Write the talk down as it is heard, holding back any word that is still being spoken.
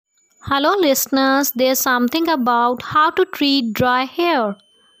Hello, listeners. There's something about how to treat dry hair.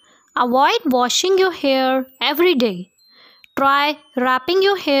 Avoid washing your hair every day. Try wrapping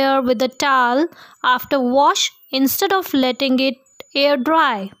your hair with a towel after wash instead of letting it air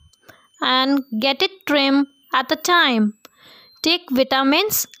dry. And get it trimmed at the time. Take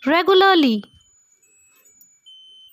vitamins regularly.